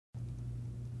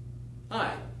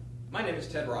Hi, my name is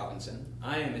Ted Robinson.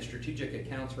 I am a Strategic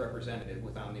Accounts Representative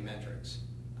with OmniMetrix.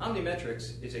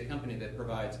 OmniMetrix is a company that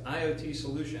provides IoT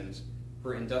solutions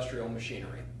for industrial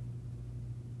machinery.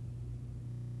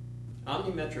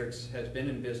 OmniMetrix has been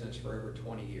in business for over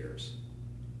 20 years.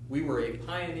 We were a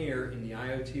pioneer in the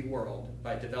IoT world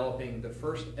by developing the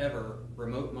first ever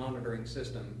remote monitoring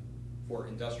system for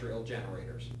industrial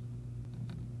generators.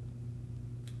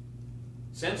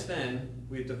 Since then,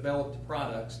 we've developed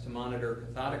products to monitor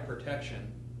cathodic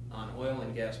protection on oil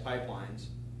and gas pipelines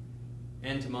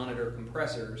and to monitor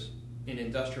compressors in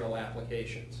industrial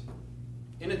applications.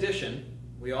 In addition,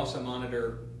 we also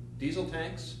monitor diesel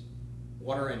tanks,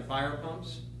 water and fire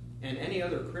pumps, and any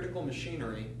other critical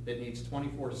machinery that needs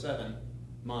 24/7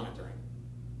 monitoring.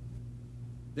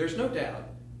 There's no doubt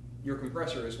your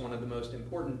compressor is one of the most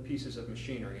important pieces of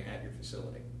machinery at your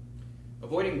facility.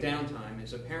 Avoiding downtime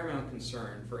is a paramount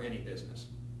concern for any business.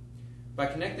 By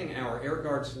connecting our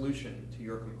AIRGuard solution to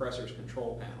your compressor's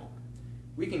control panel,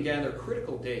 we can gather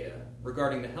critical data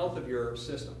regarding the health of your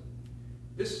system.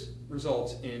 This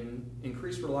results in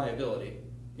increased reliability,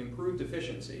 improved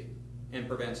efficiency, and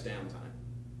prevents downtime.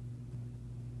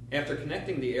 After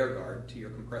connecting the AIRGuard to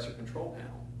your compressor control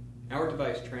panel, our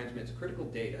device transmits critical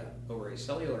data over a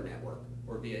cellular network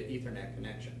or via Ethernet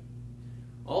connection.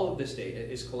 All of this data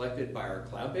is collected by our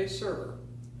cloud-based server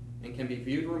and can be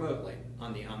viewed remotely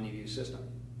on the OmniView system.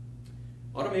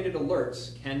 Automated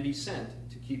alerts can be sent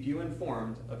to keep you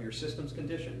informed of your system's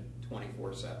condition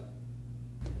 24/7.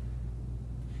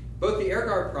 Both the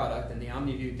AIRGuard product and the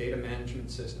OmniView data management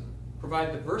system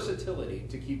provide the versatility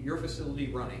to keep your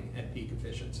facility running at peak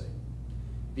efficiency.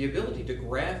 The ability to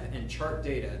graph and chart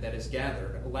data that is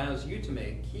gathered allows you to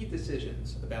make key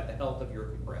decisions about the health of your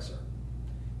compressor.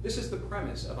 This is the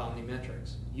premise of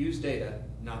OmniMetrix. Use data,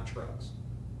 not trucks.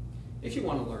 If you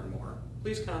want to learn more,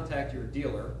 please contact your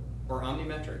dealer or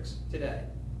OmniMetrix today.